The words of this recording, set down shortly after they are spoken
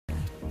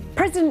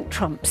President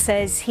Trump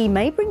says he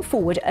may bring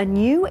forward a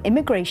new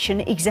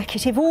immigration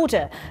executive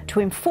order to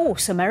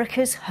enforce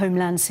America's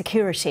homeland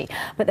security,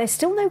 but there's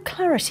still no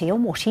clarity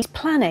on what he's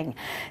planning.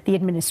 The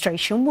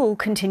administration will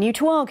continue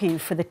to argue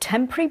for the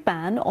temporary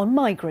ban on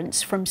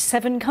migrants from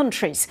 7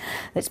 countries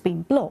that's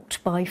been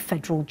blocked by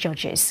federal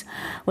judges.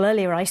 Well,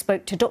 earlier I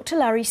spoke to Dr.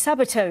 Larry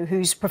Sabato,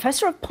 who's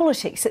Professor of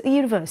Politics at the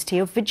University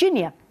of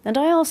Virginia, and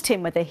I asked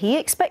him whether he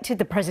expected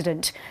the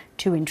president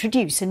to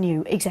introduce a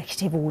new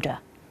executive order.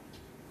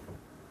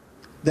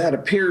 That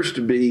appears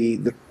to be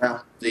the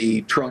route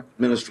the Trump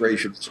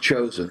administration has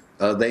chosen.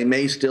 They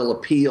may still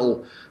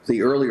appeal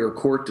the earlier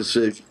court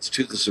decisions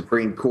to the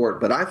Supreme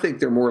Court, but I think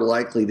they're more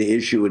likely to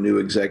issue a new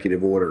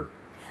executive order.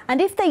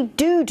 And if they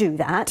do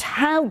that,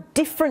 how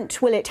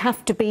different will it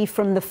have to be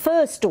from the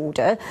first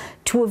order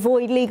to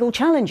avoid legal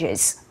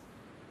challenges?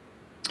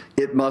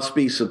 It must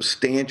be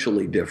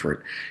substantially different.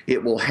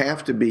 It will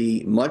have to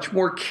be much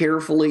more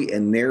carefully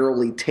and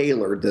narrowly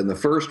tailored than the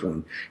first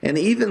one. And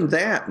even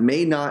that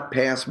may not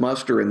pass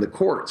muster in the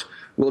courts.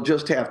 We'll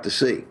just have to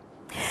see.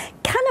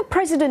 Can a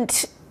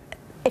president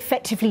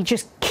effectively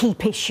just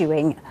keep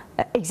issuing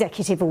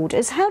executive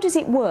orders? How does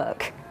it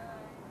work?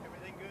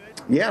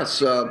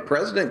 Yes,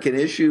 president can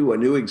issue a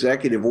new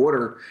executive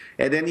order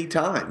at any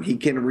time. He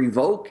can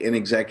revoke an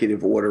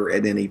executive order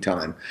at any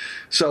time.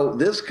 So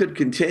this could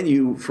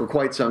continue for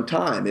quite some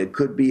time. It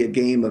could be a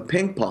game of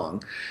ping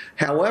pong.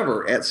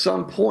 However, at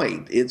some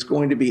point, it's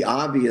going to be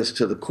obvious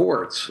to the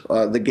courts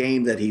the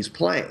game that he's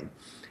playing.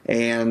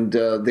 And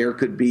there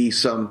could be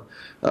some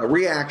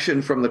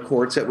reaction from the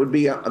courts that would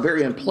be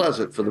very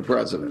unpleasant for the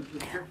president.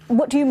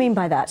 What do you mean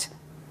by that?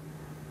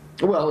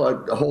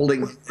 Well,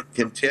 holding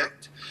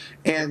contempt.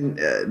 And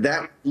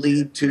that would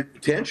lead to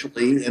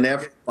potentially an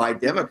effort by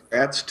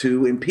Democrats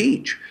to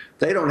impeach.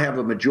 They don't have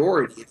a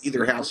majority in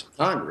either house of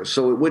Congress,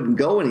 so it wouldn't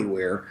go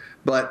anywhere.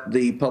 But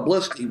the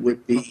publicity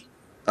would be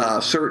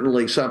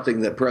certainly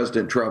something that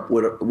President Trump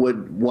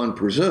would one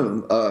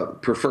presume,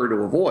 prefer to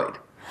avoid.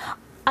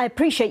 I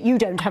appreciate you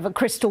don't have a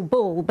crystal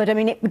ball, but I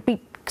mean, it would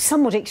be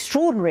somewhat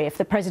extraordinary if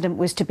the president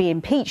was to be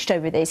impeached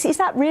over this. Is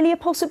that really a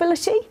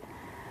possibility?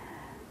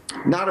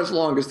 Not as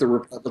long as the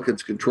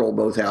Republicans control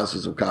both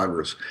houses of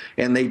Congress,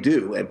 and they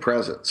do at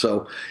present.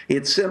 So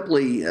it's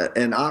simply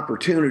an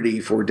opportunity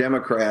for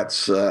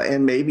Democrats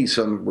and maybe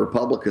some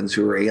Republicans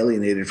who are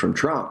alienated from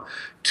Trump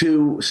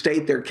to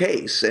state their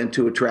case and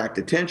to attract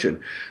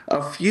attention.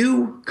 A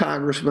few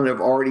congressmen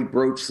have already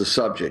broached the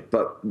subject,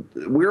 but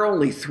we're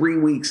only 3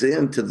 weeks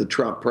into the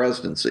Trump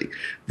presidency.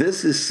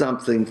 This is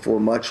something for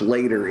much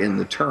later in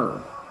the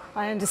term.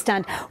 I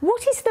understand.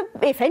 What is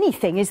if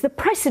anything, is the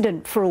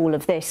precedent for all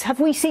of this? Have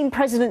we seen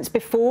presidents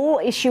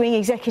before issuing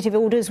executive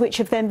orders which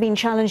have then been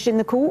challenged in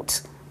the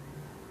courts?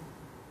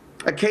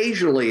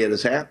 Occasionally it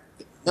has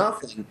happened.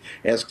 Nothing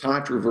as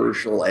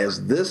controversial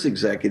as this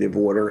executive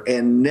order,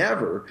 and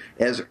never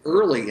as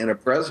early in a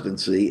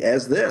presidency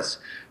as this.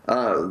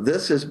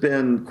 This has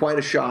been quite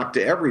a shock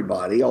to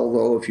everybody,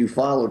 although if you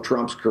follow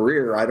Trump's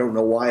career, I don't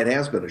know why it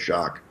has been a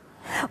shock.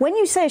 When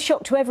you say a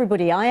shock to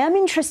everybody, I am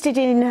interested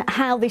in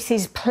how this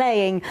is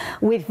playing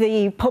with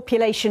the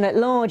population at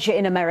large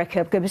in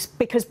America,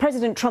 because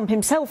President Trump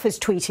himself has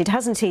tweeted,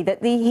 hasn't he,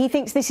 that he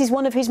thinks this is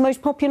one of his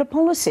most popular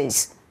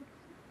policies.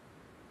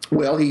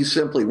 Well, he's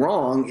simply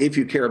wrong if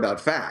you care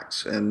about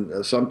facts,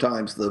 and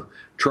sometimes the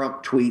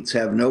Trump tweets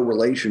have no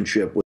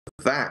relationship with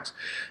facts.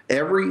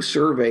 Every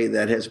survey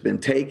that has been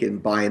taken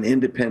by an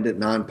independent,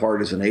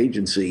 nonpartisan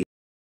agency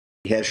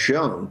has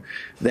shown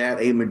that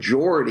a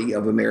majority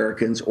of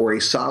Americans, or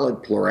a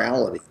solid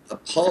plurality,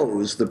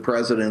 oppose the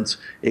president's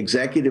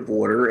executive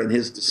order and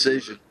his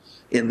decision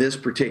in this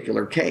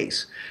particular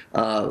case.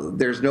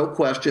 There's no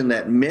question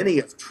that many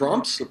of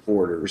Trump's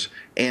supporters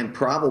and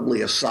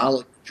probably a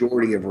solid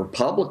majority of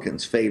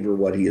Republicans favor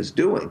what he is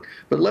doing.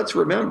 But let's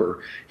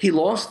remember, he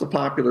lost the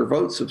popular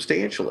vote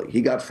substantially. He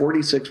got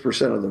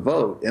 46% of the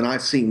vote, and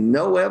I've seen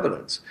no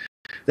evidence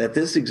that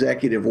this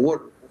executive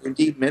order,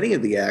 indeed many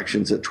of the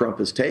actions that Trump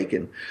has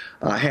taken,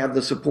 have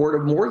the support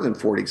of more than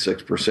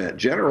 46%.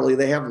 Generally,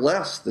 they have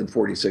less than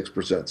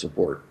 46%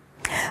 support.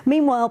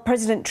 Meanwhile,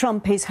 President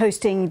Trump is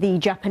hosting the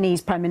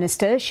Japanese Prime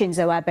Minister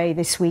Shinzo Abe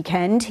this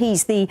weekend.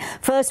 He's the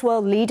first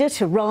world leader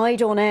to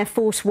ride on Air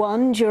Force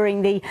One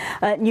during the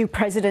new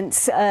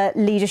president's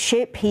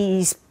leadership.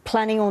 He's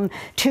planning on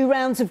 2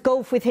 rounds of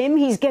golf with him.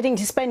 He's getting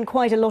to spend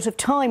quite a lot of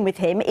time with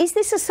him. Is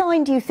this a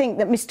sign, do you think,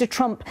 that Mr.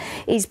 Trump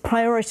is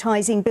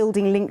prioritising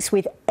building links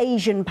with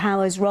Asian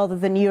powers rather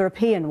than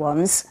European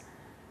ones?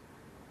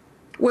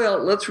 Well,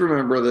 let's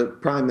remember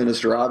that Prime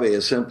Minister Abe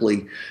is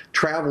simply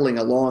traveling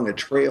along a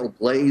trail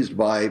blazed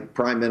by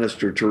Prime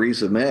Minister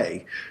Theresa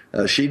May.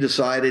 She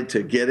decided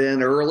to get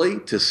in early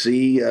to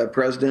see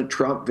President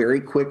Trump very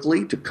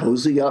quickly, to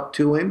cozy up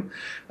to him,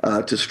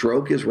 to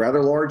stroke his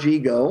rather large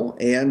ego,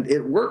 and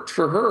it worked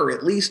for her,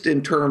 at least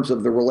in terms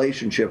of the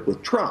relationship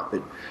with Trump.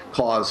 It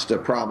caused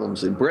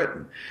problems in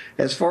Britain.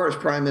 As far as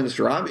Prime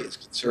Minister Abe is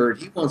concerned,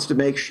 he wants to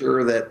make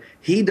sure that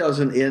he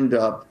doesn't end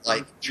up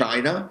like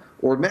China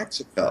or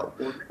Mexico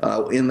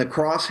in the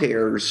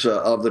crosshairs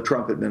of the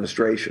Trump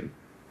administration.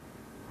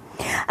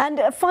 And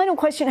a final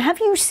question, have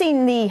you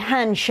seen the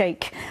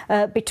handshake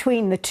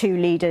between the two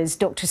leaders,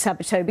 Dr.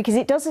 Sabato? Because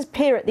it does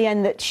appear at the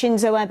end that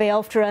Shinzo Abe,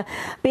 after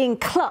being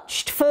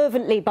clutched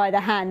fervently by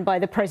the hand by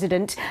the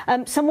president,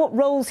 somewhat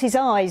rolls his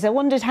eyes. I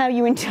wondered how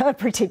you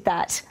interpreted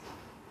that.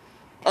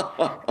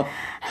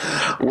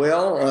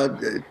 Well,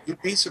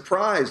 you'd be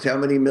surprised how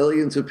many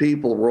millions of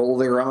people roll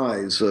their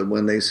eyes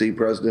when they see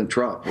President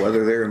Trump,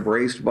 whether they're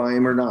embraced by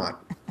him or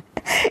not.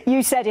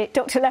 You said it.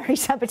 Dr. Larry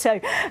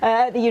Sabato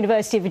at the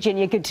University of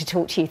Virginia. Good to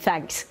talk to you.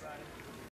 Thanks.